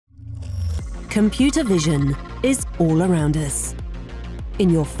Computer vision is all around us. In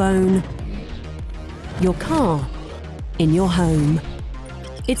your phone, your car, in your home.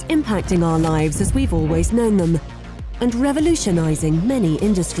 It's impacting our lives as we've always known them and revolutionizing many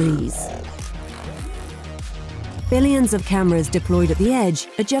industries. Billions of cameras deployed at the edge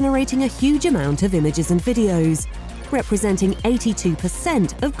are generating a huge amount of images and videos, representing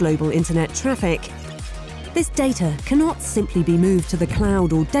 82% of global internet traffic. This data cannot simply be moved to the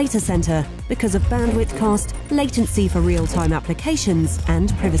cloud or data center because of bandwidth cost, latency for real-time applications,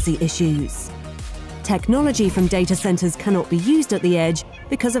 and privacy issues. Technology from data centers cannot be used at the edge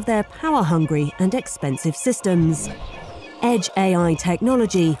because of their power-hungry and expensive systems. Edge AI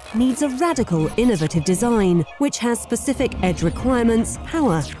technology needs a radical, innovative design which has specific edge requirements,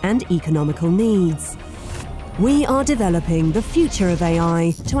 power, and economical needs. We are developing the future of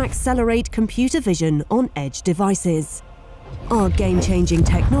AI to accelerate computer vision on edge devices. Our game-changing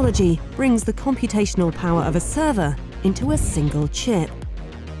technology brings the computational power of a server into a single chip.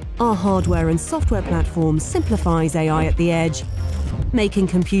 Our hardware and software platform simplifies AI at the edge, making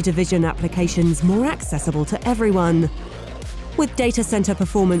computer vision applications more accessible to everyone. With data center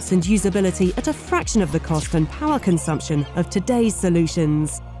performance and usability at a fraction of the cost and power consumption of today's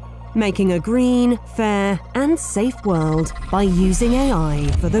solutions, making a green, fair, and safe world by using AI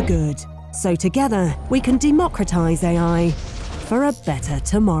for the good. So together, we can democratize AI for a better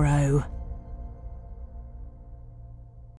tomorrow.